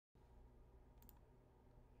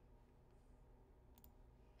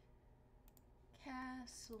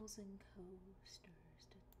Castles and coasters.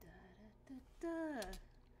 Da, da, da, da, da.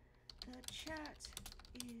 The chat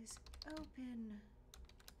is open.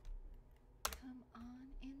 Come on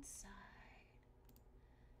inside.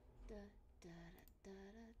 Da da da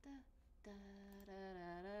da da da da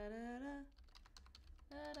da da da.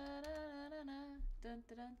 Da da da da da. Dun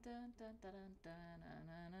dun dun dun dun dun na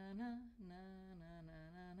na na na na na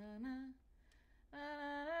na na na. Na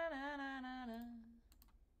na na na na na.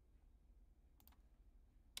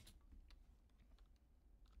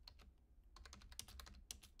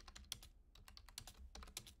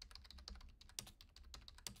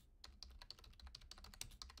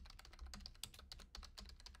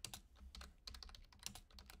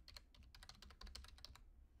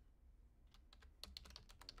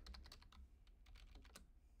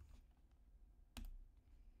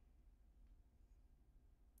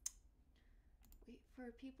 Wait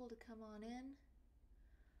for people to come on in.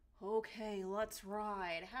 Okay, let's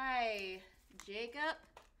ride. Hi, Jacob.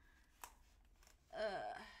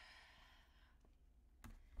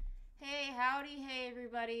 Hey, howdy, hey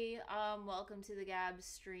everybody. Welcome to the Gab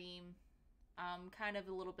stream. Kind of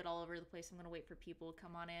a little bit all over the place. I'm gonna wait for people to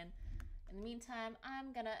come on in. In the meantime,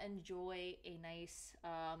 I'm gonna enjoy a nice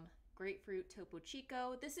grapefruit Topo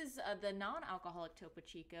Chico. This is the non-alcoholic Topo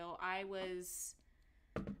Chico. I was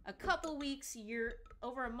a couple weeks,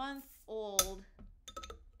 over a month old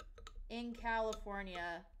in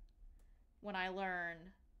California when I learned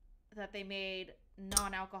that they made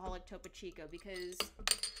non-alcoholic Topo Chico, because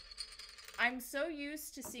I'm so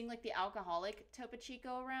used to seeing like the alcoholic Topo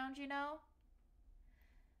Chico around, you know?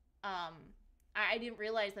 I didn't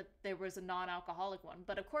realize that there was a non-alcoholic one,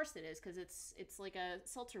 but of course it is, because it's like a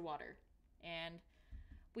seltzer water, and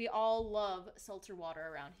we all love seltzer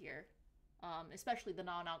water around here. Especially the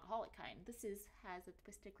non-alcoholic kind. This has a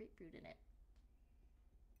twisted grapefruit in it.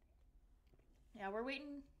 Yeah, we're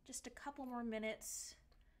waiting just a couple more minutes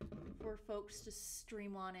for folks to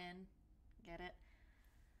stream on in. Get it?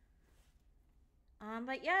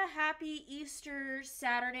 But yeah, happy Easter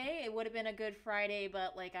Saturday. It would have been a good Friday,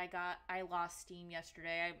 but like I lost steam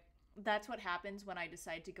yesterday. That's what happens when I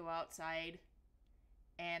decide to go outside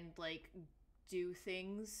and like do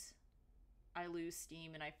things. I lose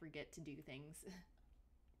steam and I forget to do things.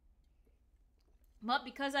 But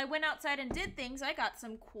because I went outside and did things, I got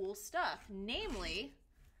some cool stuff. Namely,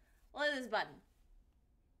 look at this button.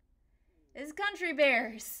 It's Country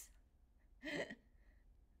Bears.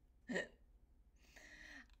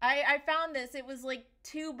 I found this. It was like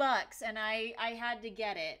 $2 and I had to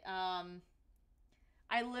get it.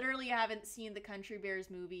 I literally haven't seen the Country Bears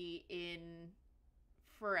movie in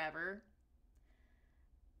forever.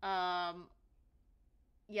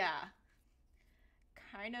 Yeah,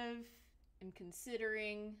 kind of am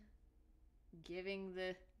considering giving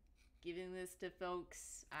this to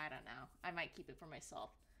folks. I don't know. I might keep it for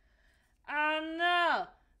myself. Oh no!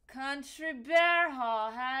 Country Bear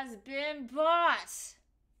Hall has been bought!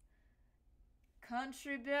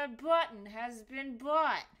 Country Bear Button has been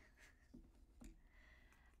bought!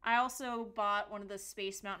 I also bought one of the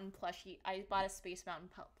Space Mountain plushie. I bought a Space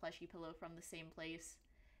Mountain plushie pillow from the same place.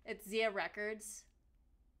 It's Zia Records.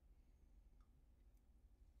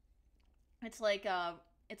 It's like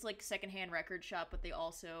secondhand record shop, but they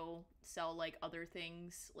also sell like other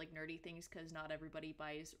things, like nerdy things, because not everybody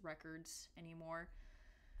buys records anymore.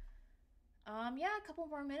 Yeah, a couple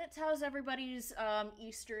more minutes. How's everybody's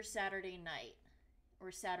Easter Saturday night?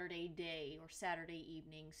 Or Saturday day, or Saturday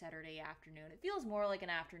evening, Saturday afternoon? It feels more like an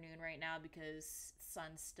afternoon right now because the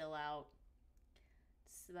sun's still out.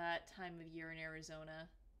 It's that time of year in Arizona.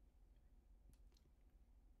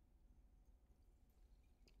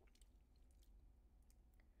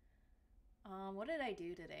 What did I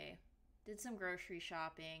do today? Did some grocery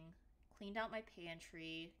shopping, cleaned out my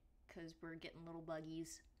pantry because we're getting little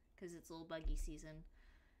buggies because it's little buggy season.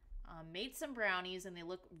 Made some brownies and they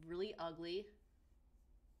look really ugly.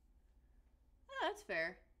 Oh, that's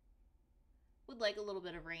fair. Would like a little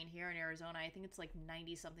bit of rain here in Arizona. I think it's like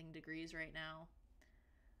 90 something degrees right now,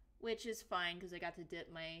 which is fine because I got to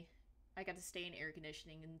stay in air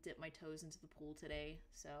conditioning and dip my toes into the pool today,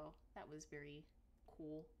 so that was very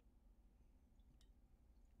cool.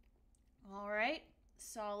 All right,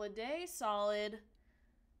 solid day, solid,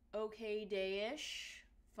 okay day-ish,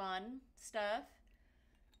 fun stuff.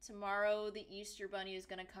 Tomorrow the Easter Bunny is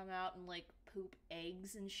gonna come out and like poop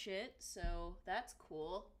eggs and shit, so that's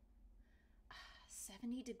cool.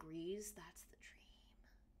 70 degrees, that's the dream.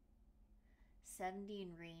 70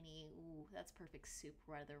 and rainy, ooh, that's perfect soup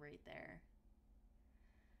weather right there.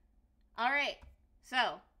 All right,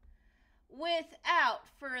 so without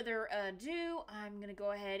further ado, I'm going to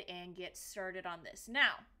go ahead and get started on this.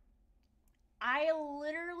 Now,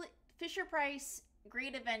 Fisher-Price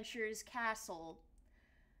Great Adventures Castle.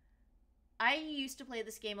 I used to play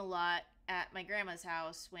this game a lot at my grandma's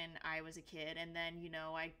house when I was a kid, and then, you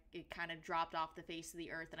know, it kind of dropped off the face of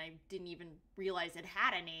the earth, and I didn't even realize it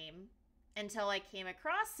had a name until I came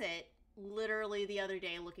across it literally the other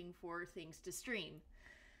day looking for things to stream.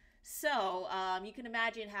 So, you can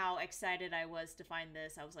imagine how excited I was to find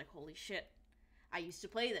this. I was like, holy shit, I used to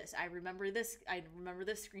play this. I remember this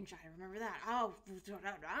screenshot. I remember that. Oh,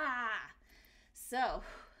 so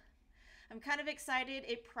I'm kind of excited.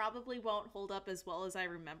 It probably won't hold up as well as I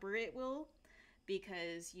remember it will,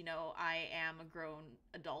 because, you know, I am a grown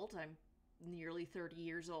adult. I'm nearly 30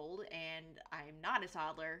 years old, and I'm not a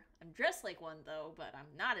toddler. I'm dressed like one, though, but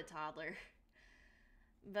I'm not a toddler.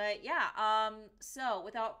 But yeah, so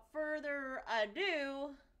without further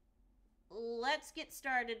ado, let's get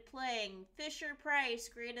started playing Fisher-Price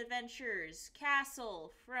Great Adventures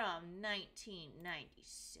Castle from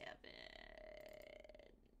 1997.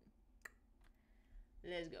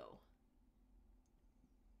 Let's go.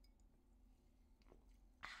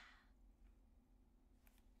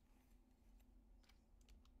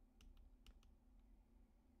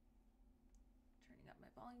 Turning up my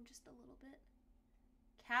volume just a little bit.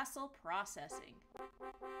 Castle processing.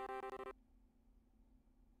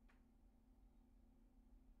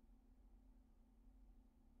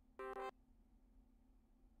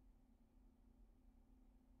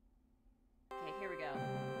 Okay, here we go.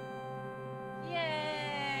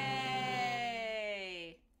 Yay!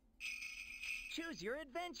 Choose your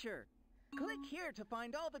adventure. Click here to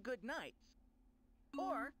find all the good nights.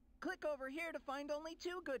 Or click over here to find only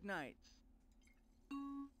 2 good nights.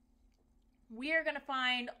 We're gonna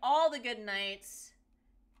find all the good nights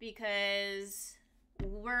because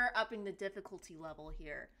we're upping the difficulty level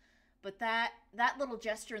here. But that little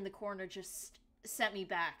gesture in the corner just sent me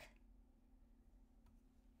back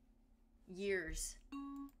years.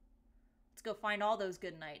 Let's go find all those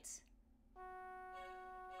good nights.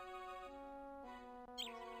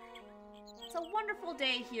 It's a wonderful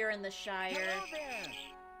day here in the Shire. Hello there!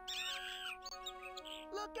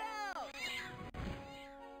 Look out!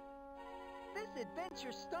 This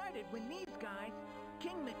adventure started when these guys,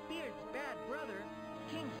 King McBeard's bad brother,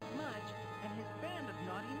 King Smudge, and his band of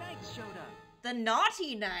naughty knights showed up. The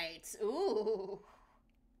Naughty Knights! Ooh.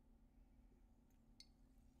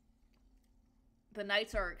 The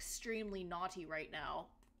knights are extremely naughty right now.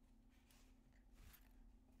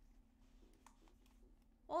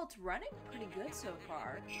 Well, it's running pretty good so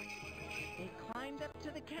far. They climbed up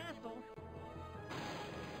to the castle.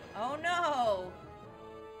 Oh no!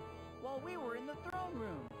 While we were in the throne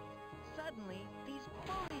room, suddenly these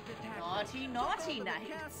bullies attacked Naughty, us, naughty took over knights.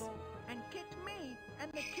 the castle, and kicked me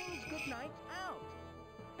and the king's good knights out.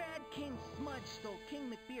 Bad King Smudge stole King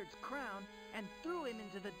McBeard's crown and threw him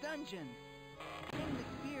into the dungeon. King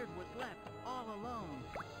McBeard was left all alone.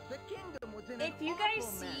 The kingdom was in If an you guys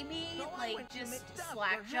awful see mess, me, so I like, went to just McDuff for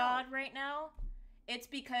slack-jawed help. right now, it's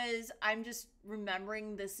because I'm just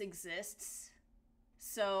remembering this exists.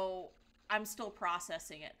 So, I'm still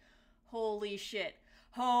processing it. Holy shit.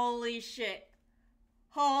 Holy shit.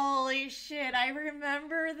 Holy shit, I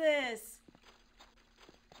remember this.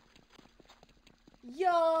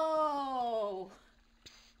 Yo!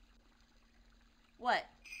 What?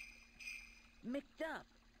 McDuff,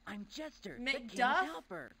 I'm Jester, the king's McDuff?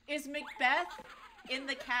 helper. Is Macbeth in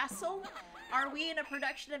the castle? Are we in a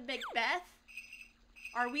production of Macbeth?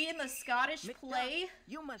 Are we in the Scottish McDuff, play?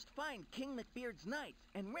 you must find King McBeard's knights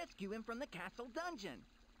and rescue him from the castle dungeon.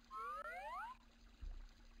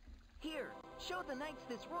 Here, show the knights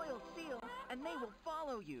this royal seal, and they will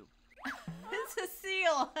follow you. It's a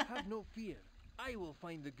seal. Have no fear. I will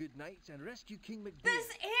find the good knights and rescue King McBeard. This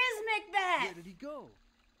is Where Macbeth. did he go?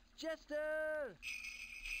 Jester!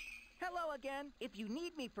 Hello again. If you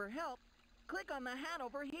need me for help, click on the hat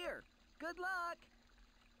over here. Good luck.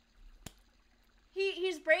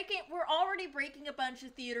 He's breaking. We're already breaking a bunch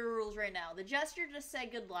of theater rules right now. The jester just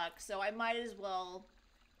said good luck, so I might as well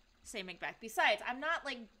say Macbeth. Besides, I'm not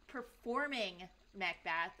like performing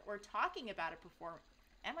Macbeth or talking about a performance.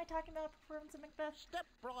 Am I talking about a performance of Macbeth? Step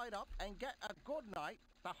right up and get a good night.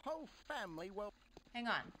 The whole family will... Hang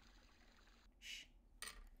on. Shh.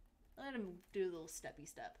 Let him do a little steppy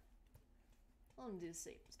step. Let him do the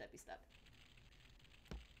steppy step.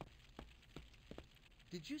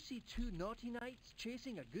 Did you see 2 naughty knights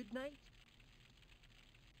chasing a good knight?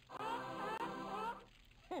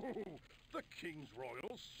 Oh, the king's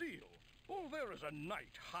royal seal. Oh, there is a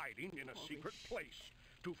knight hiding in a secret place.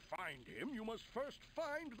 To find him, you must first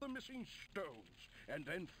find the missing stones, and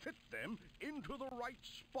then fit them into the right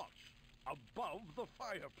spots, above the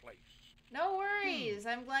fireplace. No worries.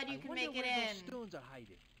 I'm glad you can make it where in. those stones are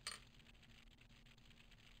hiding.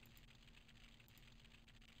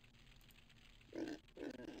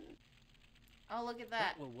 Oh, look at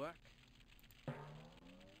that. That will work.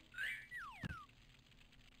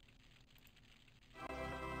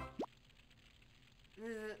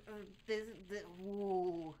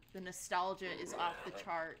 Ooh, the nostalgia is off the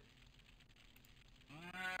chart.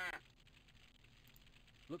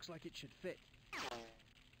 Looks like it should fit.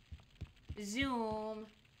 Zoom.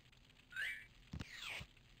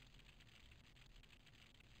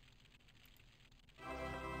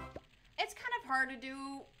 It's kind of hard to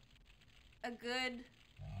do a good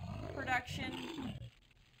production.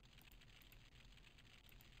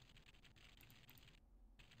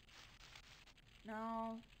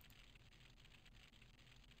 No.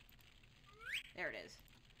 There it is.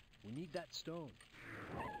 We need that stone.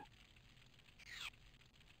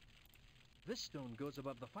 This stone goes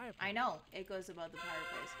above the fireplace. I know, it goes above the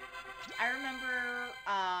fireplace. I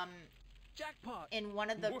remember, Jackpot! in one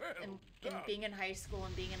of the, Well in done. being in high school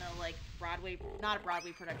and being in a, like, Broadway, not a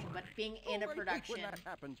Broadway production, but being in a I think production. when that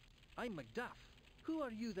happens, I'm Macduff. Who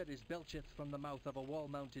are you that is belcheth from the mouth of a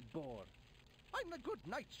wall-mounted boar? I'm the good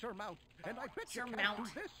knight, Sir Mount, and I bet Sir you can't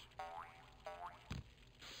Mount. do this.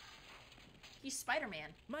 He's Spider-Man.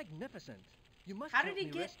 Magnificent! You must How help did he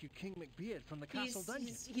me get- rescue King McBeard from the castle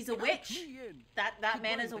dungeon. He's a witch. Me in. That Good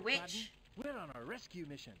man morning, is a McFadden. witch. We're on a rescue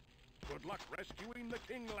mission. Good luck rescuing the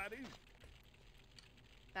king, laddies.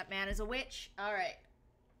 That man is a witch. Alright.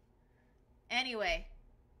 Anyway.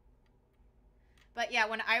 But yeah,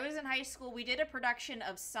 when I was in high school, we did a production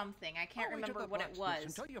of something. I can't I'll wait at remember the what it blacksmith's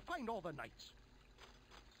was. until you find all the knights.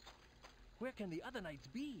 Where can the other knights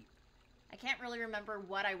be? I can't really remember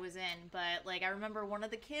what I was in, but like I remember one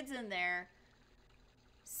of the kids in there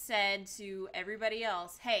said to everybody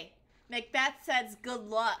else, "Hey, Macbeth says good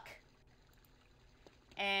luck."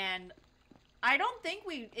 And I don't think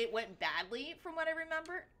it went badly from what I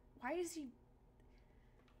remember. Why is he...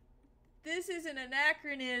 This is an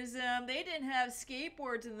anachronism. They didn't have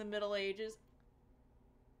skateboards in the Middle Ages.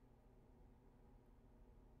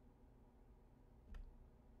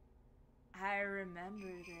 I remember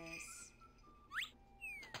this.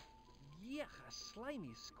 Yuck, a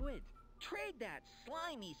slimy squid. Trade that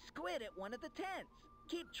slimy squid at one of the tents.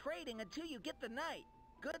 Keep trading until you get the knight.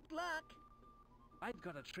 Good luck. I've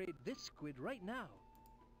got to trade this squid right now.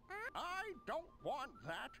 I don't want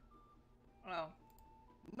that. Oh,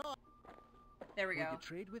 No. there we Will go. you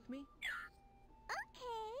trade with me?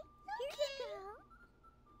 Okay, here you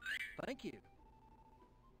go. Thank you.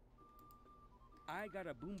 I got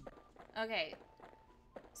a boom. Okay,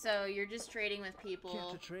 so you're just trading with Care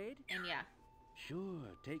people, to trade? and yeah. Sure,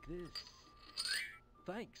 take this.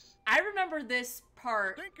 Thanks. I remember this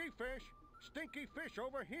part. Stinky fish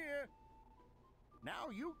over here. Now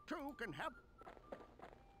you two can have...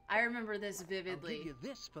 I remember this I'll vividly. give you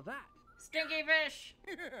this for that. Stinky fish!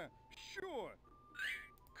 Yeah, sure.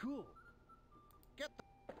 Cool. Get the...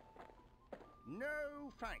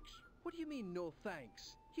 No, thanks. What do you mean, no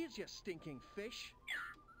thanks? Here's your stinking fish.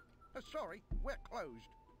 Sorry, we're closed.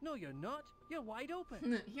 No, you're not. You're wide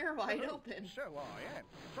open. You're wide open. So I am.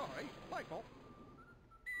 Sorry, my fault.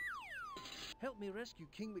 Help me rescue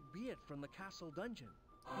King McBeard from the castle dungeon.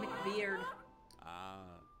 McBeard. Ah,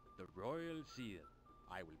 the royal seal.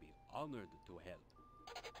 I will be honored to help.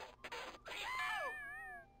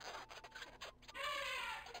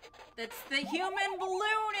 That's the human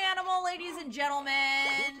balloon animal, ladies and Go to the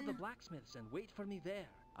gentlemen. blacksmith's and wait for me there.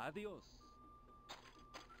 Adios.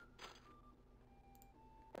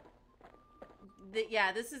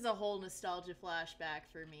 Yeah, this is a whole nostalgia flashback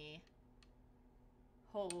for me.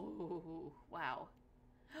 Oh, wow.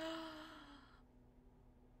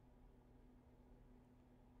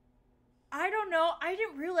 I don't know. I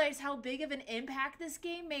didn't realize how big of an impact this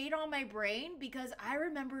game made on my brain because I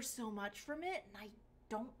remember so much from it and I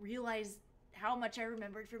don't realize how much I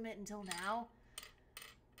remembered from it until now.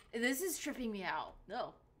 This is tripping me out.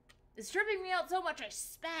 No. It's tripping me out so much I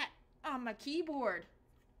spat on my keyboard.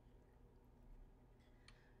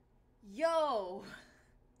 Yo.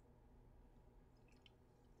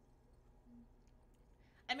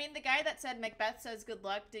 I mean, the guy that said Macbeth says good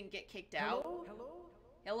luck didn't get kicked out. Hello?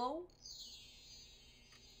 Hello?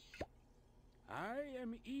 I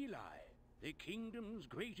am Eli, the kingdom's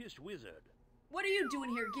greatest wizard. What are you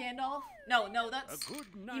doing here, Gandalf? No, A that's... good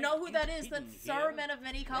knight You know who that is? hidden That's here. Saruman of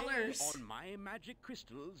many Play colors. on my magic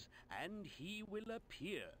crystals, and he will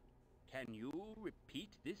appear. Can you repeat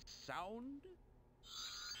this sound?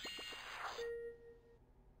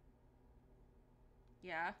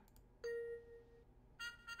 Yeah.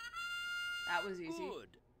 That was easy.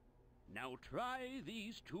 Good. Now try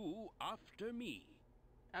these two after me.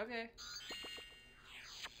 Okay.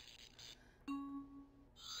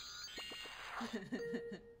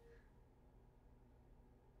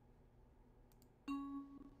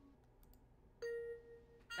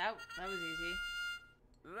 that was easy.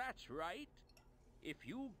 That's right. If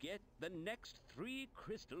you get the next 3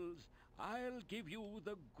 crystals, I'll give you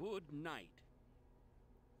the good night.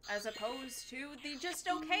 As opposed to the just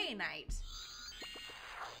okay night.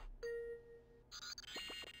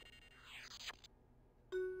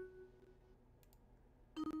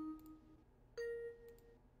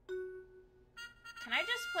 Can I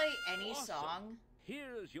just play any Awesome. song?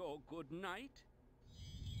 Here's your good night.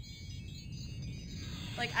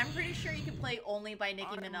 Like, I'm pretty sure you can play only by Nicki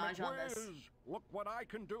I'm Minaj on this. McWiz. Look what I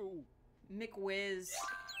can do. McWiz.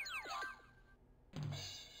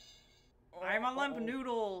 I'm a limp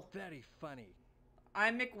noodle. Very funny.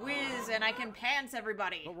 I'm McWiz and I can pants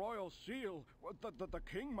everybody. The royal seal. The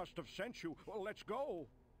king must have sent you. Well, let's go.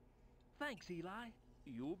 Thanks, Eli.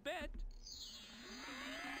 You bet.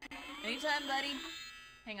 Anytime, buddy.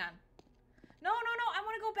 Hang on. No, I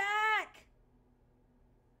want to go back.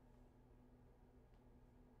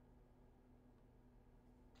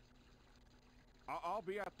 I'll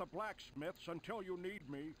be at the blacksmith's until you need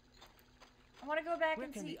me. I want to go back Where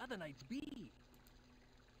and can see. the other knights be?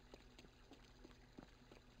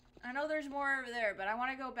 I know there's more over there, but I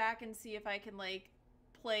want to go back and see if I can, like,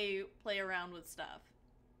 play around with stuff.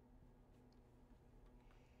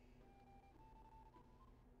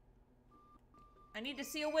 I need to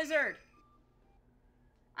see a wizard.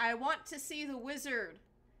 I want to see the wizard.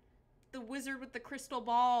 The wizard with the crystal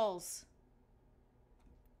balls.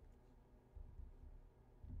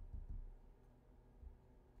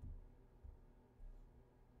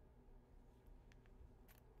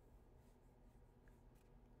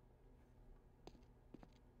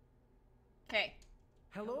 Okay.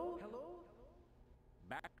 Hello? Hello?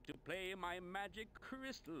 Back to play my magic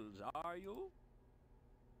crystals, are you?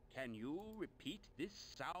 Can you repeat this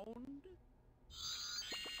sound?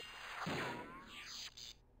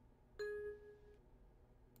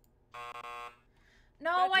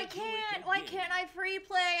 No, I Better do it can't. Why again. can't I free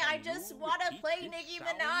play? I Can just you want to repeat play this Nicki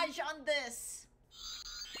sound? Minaj on this.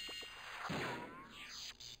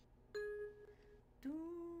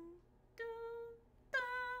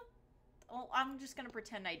 Oh, I'm just gonna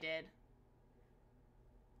pretend I did.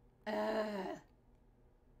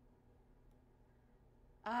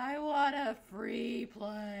 I want a free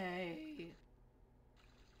play.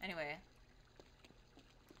 Anyway.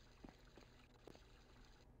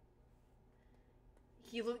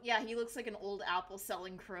 He looks like an old apple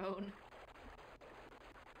selling crone.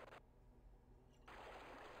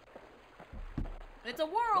 It's a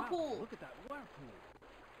whirlpool. Wow, look at that whirlpool.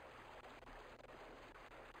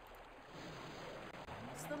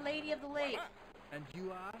 It's the Lady of the Lake. And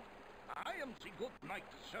you are? I am the good knight,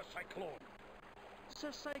 Sir Cyclone.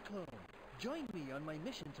 Sir Cyclone. Join me on my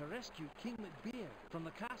mission to rescue King McBeard from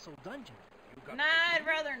the castle dungeon. You got Nah, I'd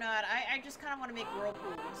rather not. I just kind of want to make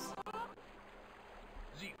whirlpools.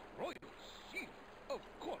 the royal seal. Of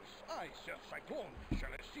course, I, Sir Cyclone,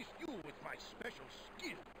 shall assist you with my special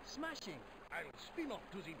skill. Smashing. I'll spin off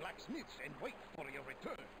to the blacksmith's and wait for your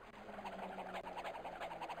return.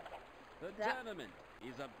 The That- tournament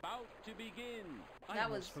is about to begin. I That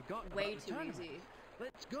almost was forgotten way about the too tournament. easy.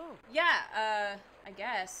 Let's go. Yeah, I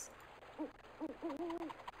guess. Well,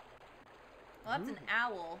 that's an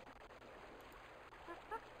owl.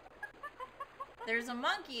 There's a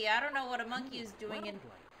monkey. I don't know what a monkey is doing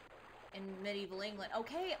in medieval England.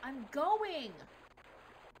 Okay, I'm going.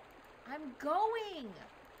 I'm going.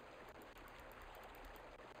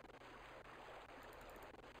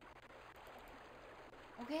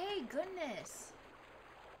 Okay, goodness.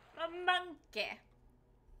 A monkey.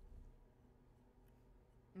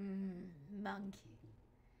 Monkey.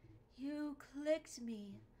 You clicked me.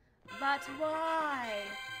 But why?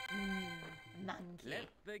 Monkey. Let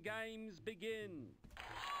the games begin.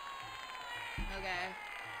 Okay.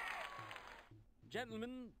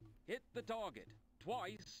 Gentlemen, hit the target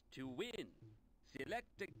twice to win.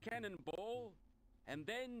 Select a cannonball and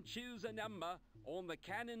then choose a number on the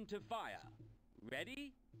cannon to fire.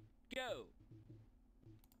 Ready? Go.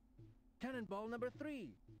 Cannonball number 3.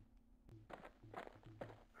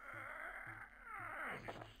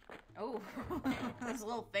 Oh, his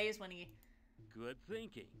little face when he... Good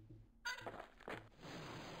thinking.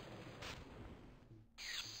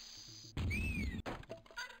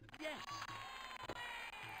 Yes.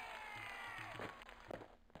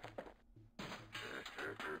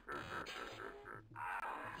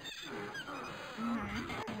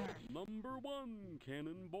 Number 1,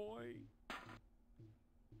 Cannon Boy.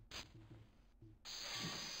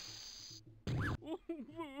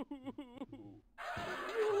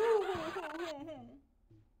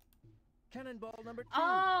 Cannonball number 2.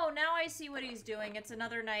 Oh, now I see what he's doing. It's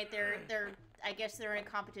another night. I guess they're in a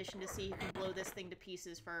competition to see who can blow this thing to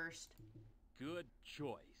pieces first. Good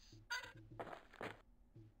choice.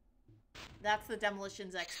 That's the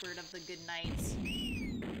demolitions expert of the good nights.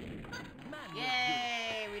 Man,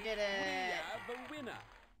 Yay, we did We it. have a winner.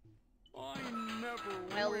 I never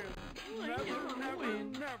Well,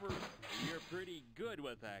 win. Never. You're pretty good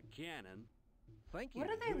with that cannon. Thank you. What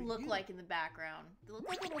do they You're look good. like in the background? They look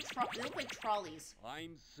like they look like trolleys.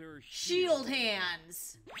 I'm Sir Shield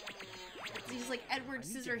hands. He's like Edward I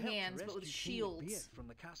need your help to Scissorhands, but with rescue King McBeard shields. from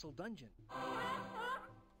the castle dungeon.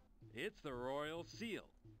 It's the Royal Seal.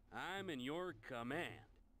 I'm in your command.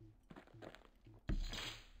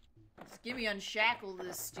 Just give me unshackle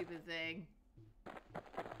this stupid thing.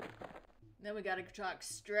 Then we gotta talk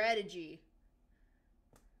strategy.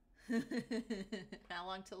 How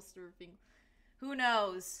long till surfing? Who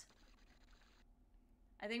knows?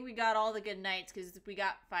 I think we got all the good nights because we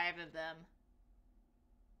got 5 of them.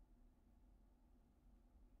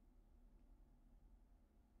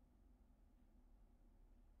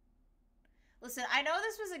 Listen, I know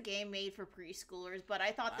this was a game made for preschoolers, but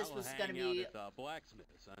I thought this I'll was hang gonna out be. at the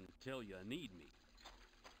blacksmith's until you need me.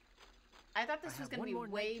 I thought this I was have gonna one be more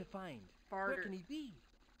knight way to find. Where harder. can he be?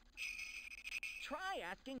 Try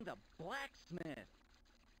asking the blacksmith.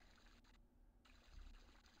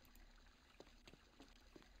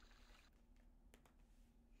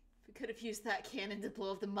 We could have used that cannon to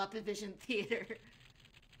blow up the Muppet Vision Theater.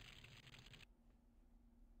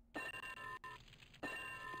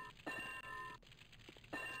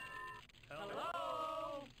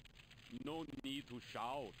 No need to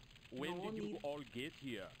shout. When No did you need. all get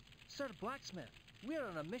here? Sir Blacksmith, we're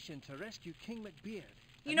on a mission to rescue King McBeard.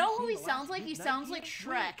 You Have know who seen he the sounds last like? good He knight sounds here? like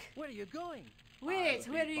Shrek. Wait, where are you going? Wait,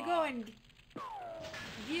 I'll where are be you back. going?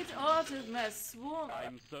 Get out of my swamp.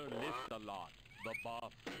 I'm Sir Lift-a-Lot, the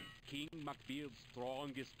buff, King McBeard's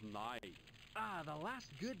strongest knight. Ah, the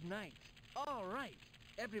last good night. All right.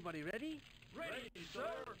 Everybody ready? Ready, sir.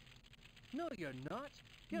 No, you're not.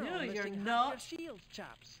 No, all you're missing half not. your shields,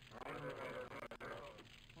 chaps.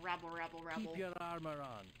 Rabble, rabble, rabble. Keep your armor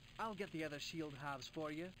on. I'll get the other shield halves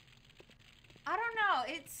for you. I don't know.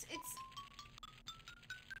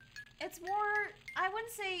 It's more. I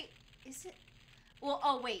wouldn't say. Is it? Well,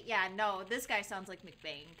 oh wait, yeah, no. This guy sounds like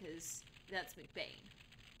McBain because that's McBain.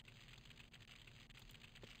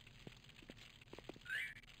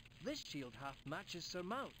 This shield half matches Sir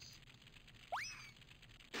Mount's.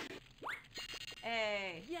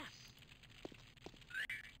 Hey, Yes.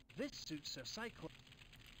 This suits Sir Cyclone.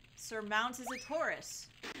 Sir Mount is a Taurus.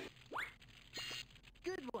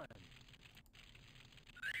 Good one.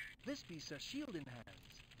 This be Sir Shield in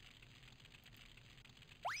hands.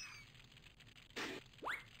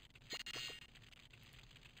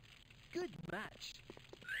 Good match.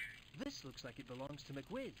 This looks like it belongs to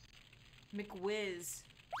McWiz. McWiz.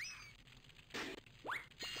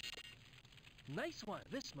 Nice one.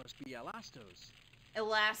 This must be Elastos.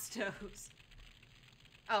 Elastos.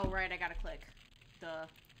 Oh, right, I gotta click. Duh.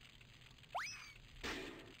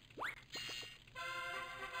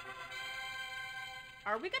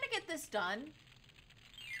 Are we gonna get this done?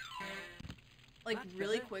 Like, That's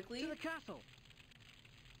really better. quickly? To the castle.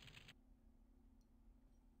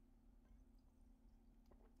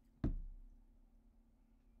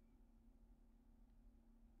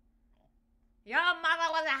 Your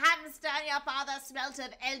mother was a hamster and your father smelt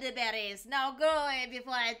of elderberries. Now go away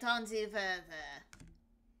before I taunt you further.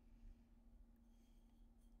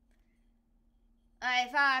 I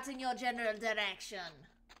fart in your general direction.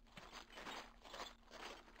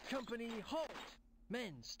 Company, halt!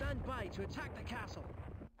 Men, stand by to attack the castle.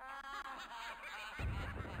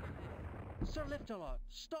 Sir Lift-a-Lot,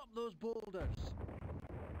 stop those boulders.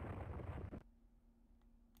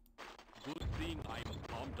 Good thing I'm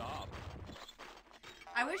pumped up.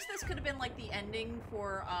 I wish this could have been like the ending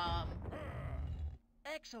for,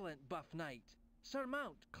 Excellent, Buff Knight. Sir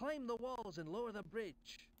Mount, climb the walls and lower the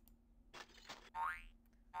bridge.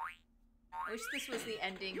 I wish this was the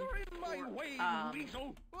ending You're in my for, way,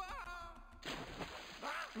 weasel.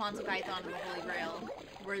 Monty Python and the Holy Grail,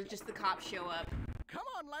 where just the cops show up. Come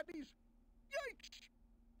on, laddies. Yikes.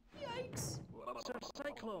 Yikes. Sir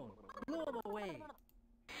Cyclone, blow him away.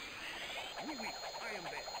 Oui, oui, I am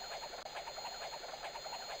there.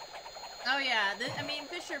 Oh yeah, I mean,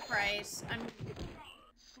 Fisher Price,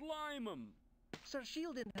 Slime 'em. Sir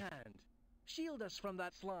Shield in Hand. Shield us from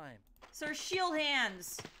that slime. Sir Shield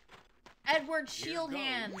Hands. Edward Here Shield goes.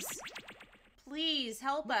 Hands. Please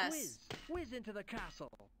help us. Whiz into the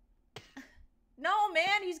castle. No,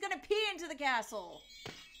 man, he's gonna pee into the castle.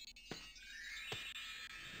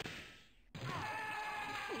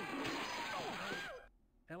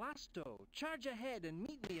 Elasto, charge ahead and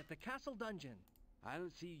meet me at the castle dungeon. I'll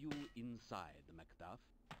see you inside, Macduff.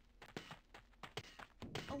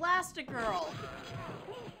 Elastigirl.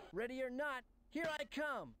 Ready or not, here I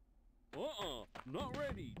come. Not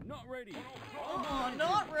ready, not ready.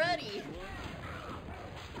 Not ready.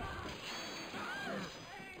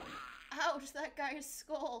 Ouch, that guy's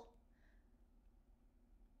skull.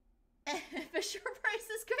 Fisher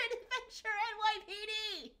Price's Great Adventure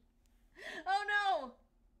NYPD! Oh no!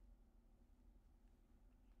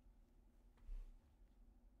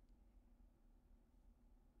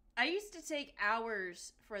 I used to take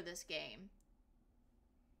hours for this game.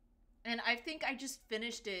 And I think I just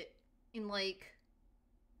finished it in like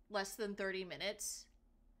less than 30 minutes.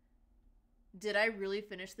 Did I really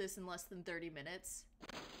finish this in less than 30 minutes?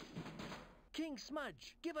 King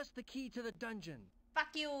Smudge, give us the key to the dungeon. Fuck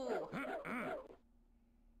you!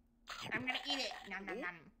 I'm gonna eat it! Nom nom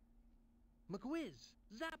nom. McWhiz,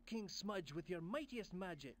 zap King Smudge with your mightiest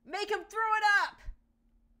magic. Make him throw it up!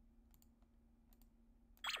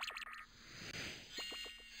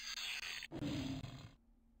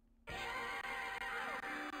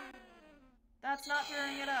 That's not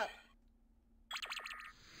throwing it up.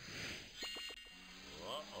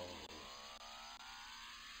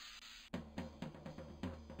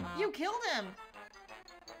 You killed him!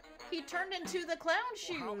 He turned into the clown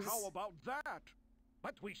shoes! How about that?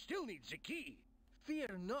 But we still need the key.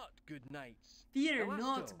 Fear not, good knights. Fear Elasto,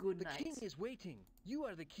 not, good the knights. king is waiting. You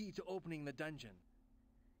are the key to opening the dungeon.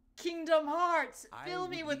 Kingdom Hearts! I Fill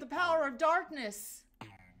me would with the be power honored. of darkness!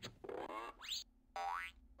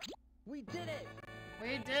 We did it!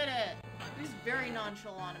 We did it! He's very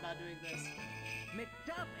nonchalant about doing this.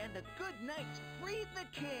 Macduff and the good knights freed the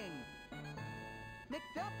king.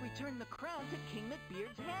 Macduff returned the crown to King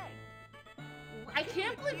McBeard's head. I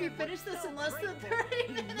can't believe you finished this in less than 30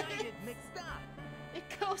 He minutes! knighted Macduff. It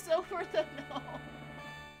goes over the nose.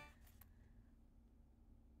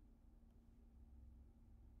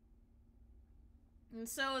 And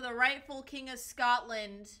so the rightful King of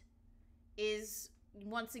Scotland is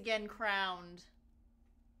once again crowned.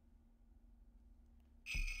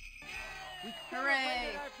 We Hooray.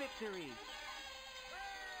 celebrated our victory.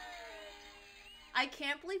 I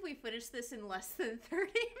can't believe we finished this in less than 30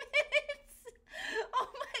 minutes. Oh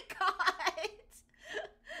my god.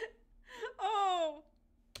 Oh.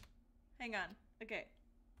 Hang on. Okay.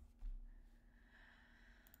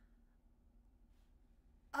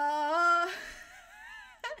 Well,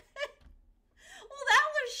 that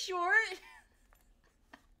was short.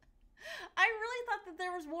 I really thought that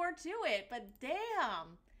there was more to it, but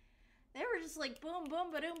damn. They were just like boom,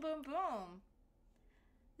 boom, ba-doom, boom, boom.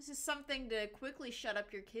 This is something to quickly shut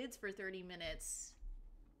up your kids for 30 minutes.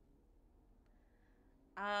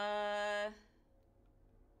 I'm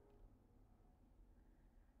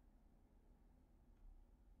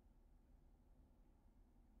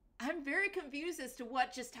very confused as to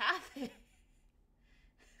what just happened.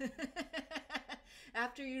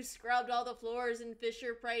 After you scrubbed all the floors in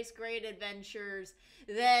Fisher Price Great Adventures,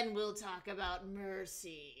 then we'll talk about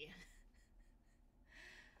mercy.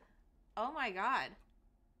 Oh my god.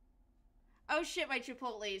 Oh shit, my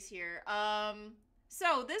Chipotle's here.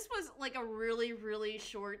 So this was like a really, really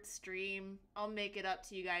short stream. I'll make it up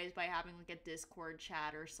to you guys by having like a Discord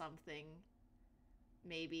chat or something.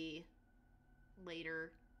 Maybe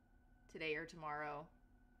later today or tomorrow.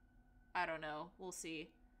 I don't know. We'll see.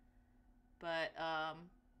 But,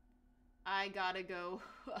 I gotta go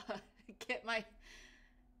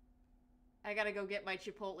I gotta go get my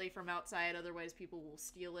Chipotle from outside, otherwise people will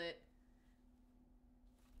steal it.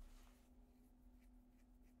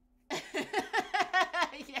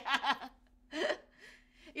 Yeah.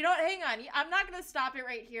 You know what? Hang on. I'm not gonna stop it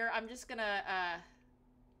right here. I'm just gonna,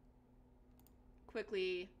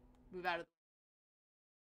 quickly move out of the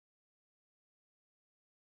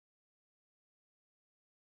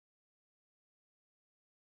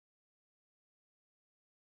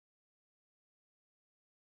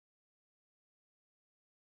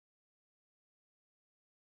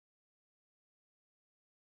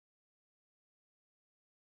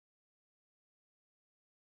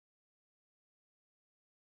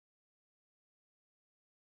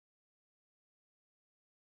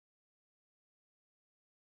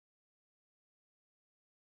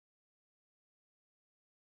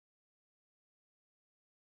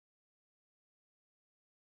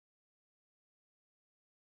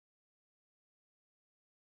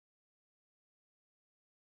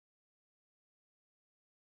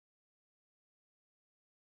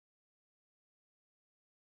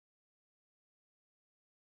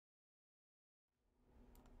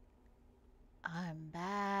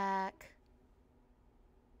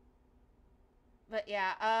But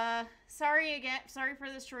yeah, sorry again. Sorry for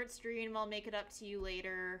this short stream. I'll make it up to you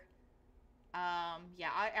later.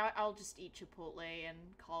 Yeah, I'll just eat Chipotle and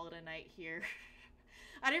call it a night here.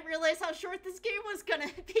 I didn't realize how short this game was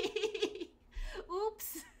gonna be.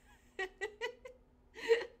 Oops.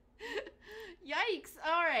 Yikes.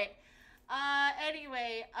 Alright.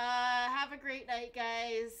 Anyway, have a great night,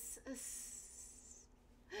 guys.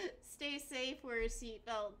 Stay safe, wear a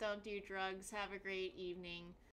seatbelt, don't do drugs. Have a great evening.